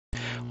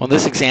On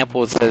this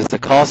example, it says the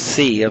cost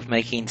C of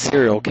making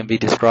cereal can be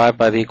described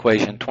by the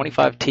equation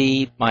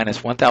 25T minus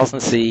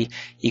 1000C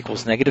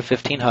equals negative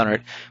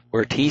 1500,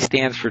 where T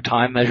stands for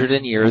time measured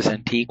in years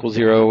and T equals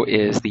 0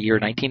 is the year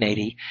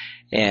 1980,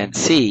 and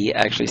C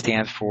actually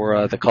stands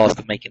for the cost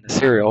of making the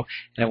cereal,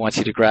 and it wants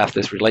you to graph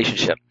this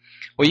relationship.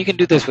 Well, you can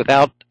do this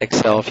without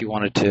Excel if you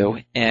wanted to,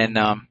 and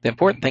the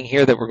important thing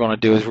here that we're going to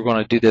do is we're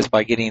going to do this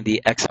by getting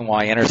the X and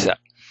Y intercept.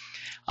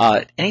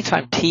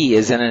 Anytime T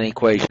is in an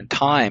equation,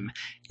 time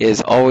is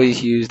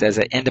always used as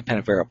an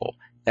independent variable.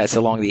 That's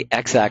along the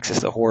x-axis,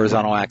 the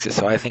horizontal axis.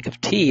 So I think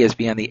of T as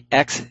being the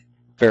x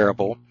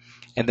variable,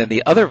 and then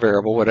the other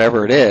variable,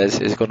 whatever it is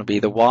going to be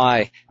the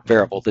y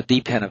variable, the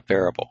dependent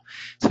variable.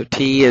 So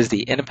T is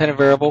the independent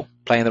variable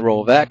playing the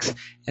role of x,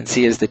 and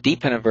C is the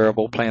dependent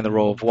variable playing the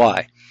role of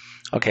y.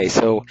 Okay,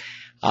 so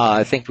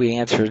I think we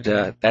answered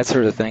that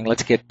sort of thing.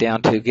 Let's get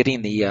down to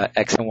getting the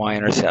X and Y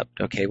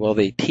intercept. Okay, well,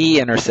 the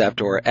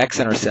T-intercept or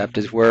X-intercept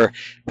is where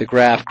the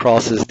graph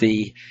crosses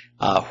the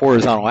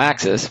horizontal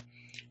axis,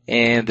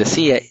 and the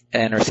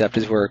C-intercept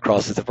is where it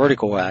crosses the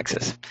vertical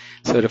axis.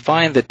 So to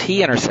find the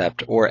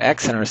T-intercept or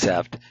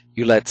X-intercept,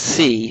 you let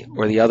C,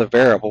 or the other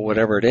variable,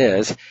 whatever it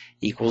is,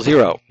 equal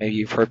 0. Maybe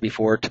you've heard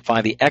before, to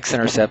find the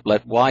X-intercept,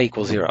 let Y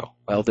equal 0.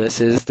 Well,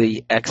 this is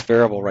the X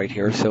variable right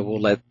here, so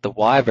we'll let the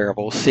Y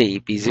variable, C,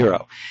 be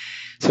 0.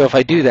 So if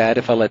I do that,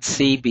 if I let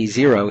C be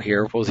 0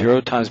 here, well,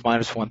 0 times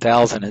minus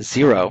 1000 is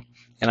 0,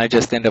 and I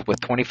just end up with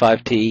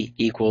 25T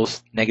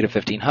equals negative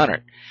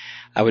 1500.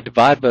 I would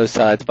divide both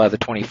sides by the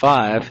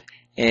 25,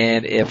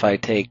 and if I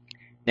take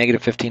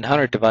negative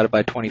 1500 divided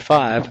by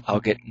 25, I'll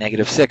get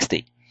negative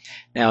 60.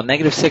 Now,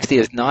 negative 60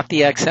 is not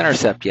the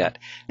x-intercept yet.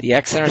 The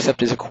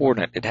x-intercept is a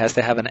coordinate. It has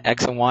to have an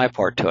x and y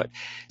part to it.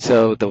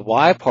 So the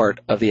y part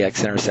of the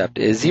x-intercept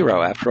is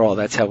 0. After all,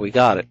 that's how we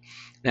got it.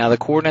 Now, the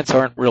coordinates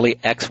aren't really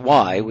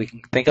xy. We can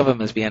think of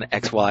them as being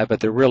xy, but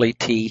they're really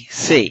t,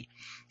 c.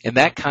 And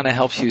that kind of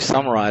helps you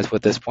summarize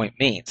what this point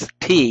means.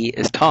 T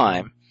is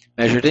time,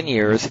 measured in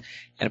years,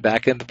 and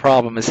back in the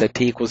problem it said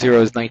T equals 0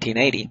 is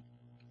 1980.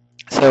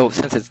 So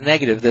since it's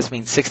negative, this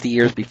means 60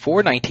 years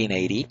before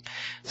 1980.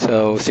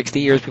 So 60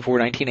 years before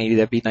 1980,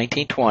 that'd be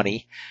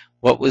 1920.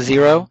 What was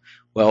 0?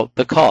 Well,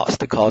 the cost.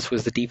 The cost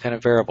was the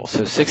dependent variable.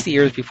 So 60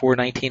 years before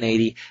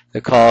 1980,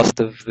 the cost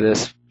of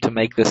this, to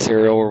make this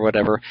cereal or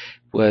whatever,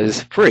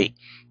 was free.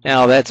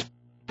 Now that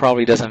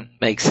probably doesn't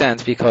make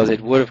sense because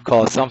it would have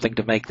cost something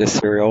to make this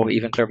cereal,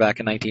 even clear back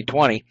in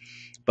 1920.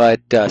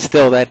 But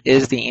still, that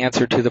is the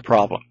answer to the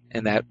problem,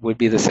 and that would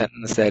be the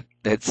sentence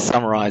that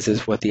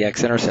summarizes what the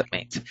x-intercept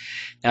means.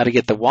 Now, to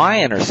get the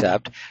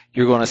y-intercept,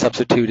 you're going to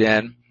substitute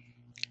in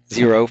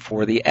 0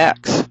 for the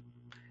x.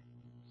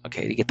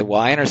 Okay, to get the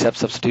y-intercept,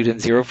 substitute in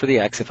 0 for the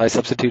x. If I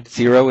substitute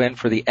 0 in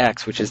for the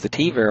x, which is the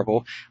t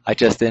variable, I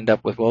just end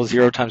up with, well,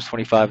 0 times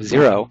 25 is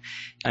 0,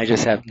 and I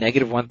just have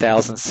negative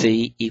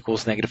 1000c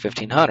equals negative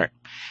 1500.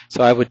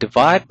 So I would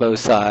divide both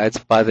sides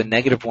by the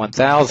negative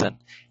 1000,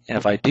 and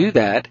if I do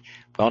that,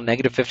 well,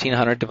 negative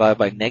 1500 divided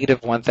by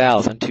negative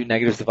 1000, two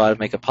negatives divided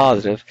make a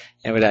positive,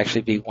 and it would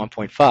actually be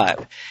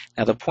 1.5.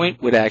 Now, the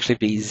point would actually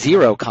be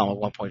 0,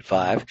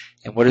 1.5,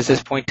 and what does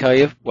this point tell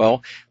you?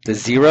 Well, the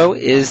 0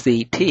 is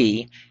the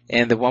t,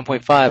 and the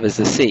 1.5 is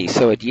the c.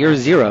 So at year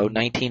 0,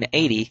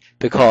 1980,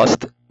 the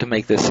cost to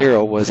make this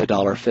cereal was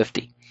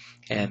 $1.50.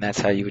 And that's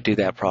how you would do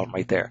that problem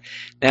right there.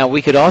 Now,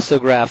 we could also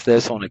graph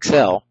this on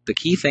Excel. The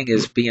key thing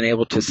is being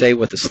able to say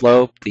what the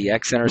slope, the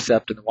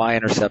x-intercept, and the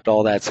y-intercept,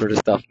 all that sort of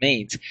stuff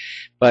means.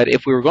 But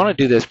if we were going to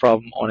do this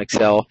problem on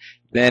Excel,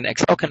 then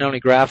Excel can only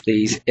graph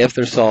these if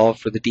they're solved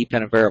for the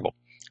dependent variable.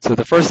 So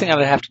the first thing I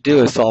would have to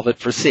do is solve it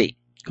for C,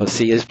 because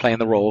C is playing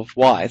the role of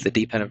y, the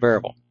dependent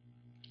variable.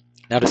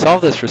 Now, to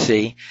solve this for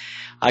C,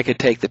 I could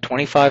take the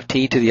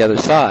 25t to the other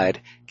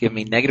side, give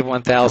me negative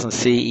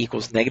 1000c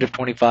equals negative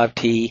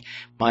 25t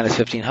minus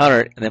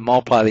 1500, and then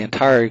multiply the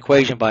entire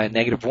equation by a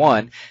negative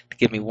 1 to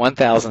give me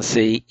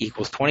 1000c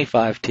equals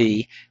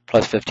 25t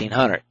plus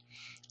 1500.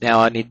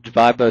 Now I need to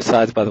divide both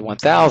sides by the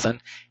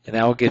 1000, and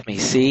that will give me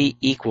c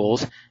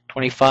equals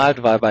 25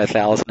 divided by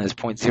 1000 is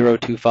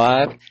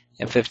 0.025,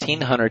 and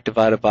 1500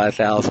 divided by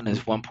 1000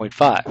 is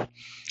 1.5.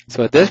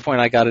 So at this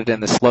point, I got it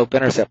in the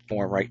slope-intercept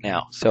form right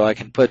now. So I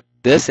can put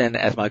this in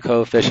as my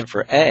coefficient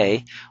for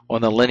A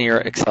on the linear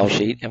Excel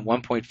sheet and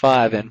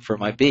 1.5 in for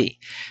my B.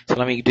 So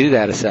let me do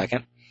that a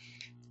second.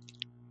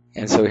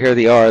 And so here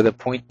they are, the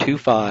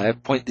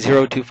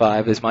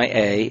 0.25 is my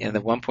A, and the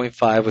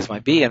 1.5 was my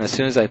B. And as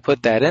soon as I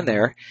put that in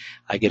there,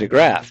 I get a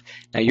graph.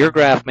 Now, your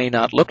graph may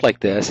not look like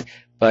this,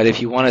 but if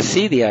you want to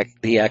see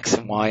the x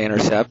and y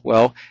intercept,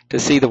 well, to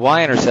see the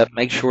y intercept,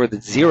 make sure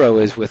that 0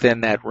 is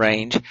within that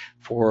range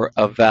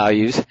of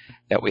values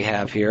that we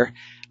have here.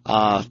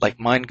 Like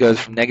mine goes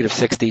from negative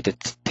 60 to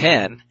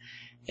 10,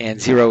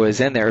 and 0 is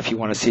in there if you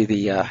want to see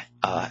the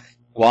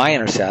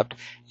y-intercept.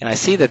 And I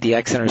see that the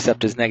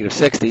x-intercept is negative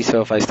 60,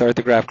 so if I start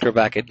the graph clear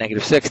back at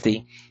negative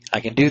 60, I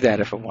can do that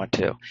if I want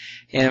to.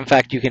 And in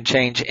fact, you can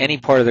change any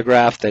part of the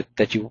graph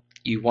that you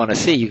want to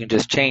see. You can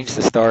just change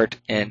the start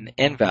and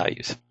end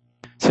values.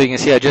 So you can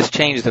see I just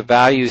changed the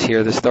values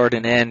here, the start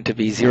and end, to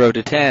be 0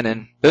 to 10,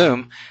 and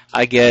boom,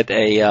 I get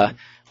a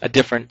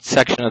different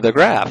section of the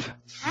graph.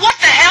 What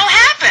the hell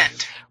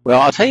happened? Well,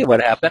 I'll tell you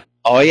what happened.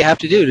 All you have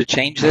to do to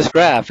change this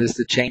graph is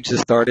to change the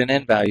start and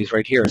end values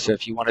right here. So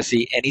if you want to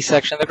see any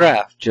section of the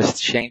graph,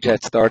 just change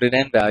that start and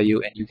end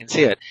value and you can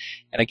see it.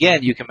 And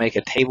again, you can make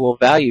a table of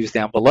values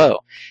down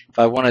below. If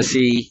I want to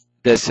see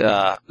this,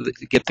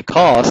 get the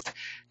cost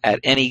at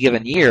any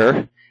given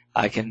year,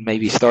 I can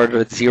maybe start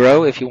at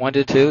 0 if you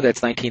wanted to,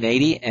 that's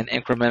 1980, and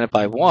increment it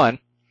by 1.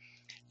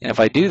 And if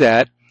I do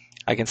that,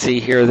 I can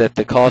see here that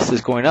the cost is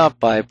going up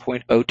by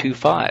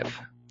 0.025.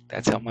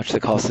 That's how much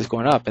the cost is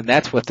going up. And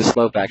that's what the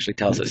slope actually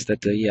tells us,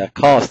 that the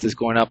cost is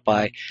going up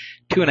by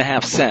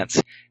 2.5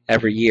 cents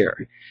every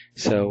year.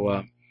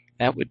 So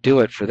that would do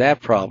it for that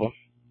problem.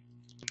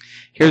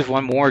 Here's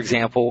one more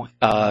example,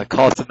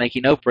 cost of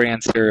making oat bran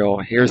cereal.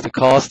 Here's the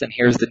cost and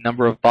here's the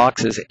number of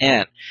boxes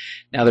N.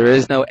 Now there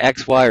is no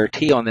X, Y, or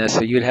T on this,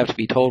 so you'd have to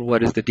be told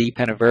what is the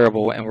dependent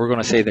variable, and we're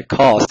going to say the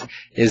cost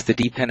is the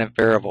dependent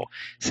variable.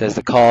 It says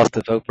the cost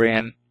of oat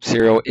bran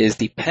cereal is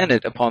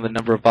dependent upon the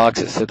number of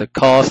boxes, so the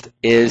cost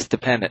is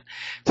dependent.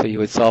 So you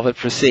would solve it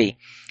for C.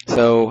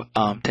 So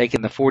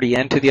taking the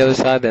 40N to the other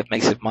side, that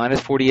makes it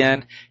minus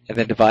 40N, and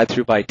then divide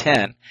through by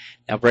 10.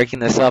 Now breaking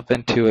this up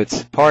into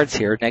its parts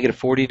here, negative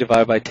 40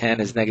 divided by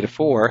 10 is negative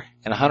 4,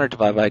 and 100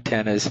 divided by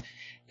 10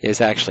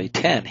 is actually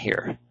 10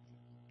 here.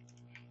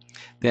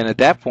 Then at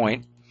that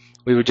point,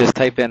 we would just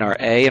type in our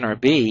A and our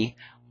B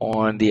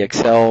on the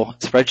Excel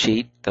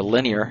spreadsheet, the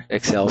linear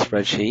Excel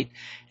spreadsheet,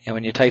 and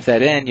when you type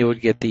that in, you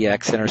would get the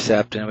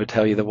X-intercept, and it would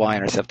tell you the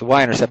Y-intercept. The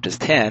Y-intercept is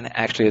 10.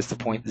 Actually, it's the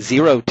point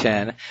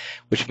 010,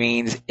 which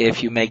means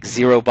if you make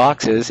 0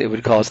 boxes, it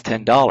would cost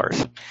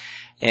 $10.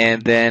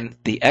 And then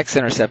the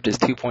X-intercept is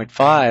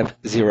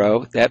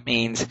 2.50. That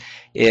means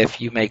if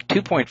you make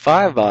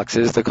 2.5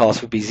 boxes, the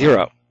cost would be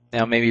 0.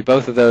 Now, maybe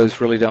both of those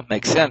really don't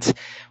make sense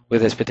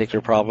with this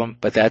particular problem,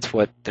 but that's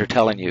what they're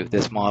telling you.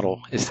 This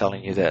model is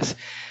telling you this.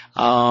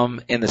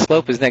 And the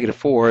slope is negative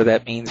 4.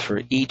 That means for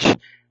each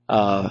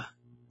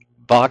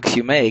box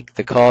you make,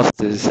 the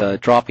cost is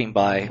dropping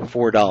by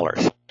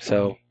 $4.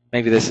 So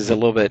maybe this is a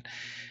little bit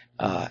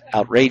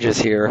outrageous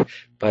here,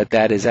 but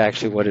that is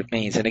actually what it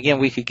means. And again,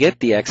 we could get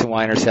the X and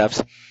Y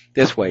intercepts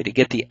this way. To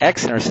get the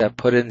X-intercept,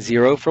 put in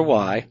 0 for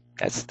Y.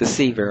 That's the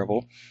C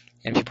variable.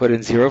 And if you put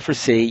in 0 for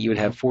C, you would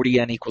have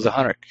 40N equals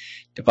 100.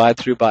 Divide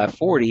through by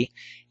 40,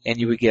 and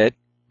you would get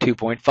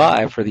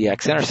 2.5 for the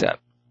X-intercept.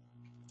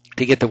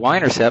 To get the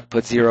Y-intercept,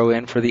 put 0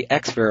 in for the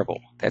X variable.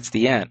 That's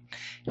the N.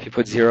 If you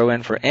put 0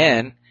 in for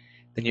N,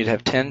 then you'd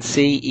have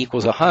 10C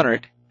equals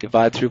 100.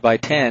 Divide through by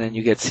 10, and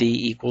you get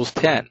C equals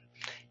 10.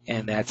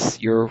 And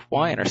that's your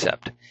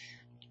Y-intercept.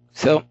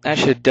 So that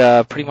should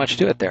pretty much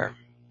do it there.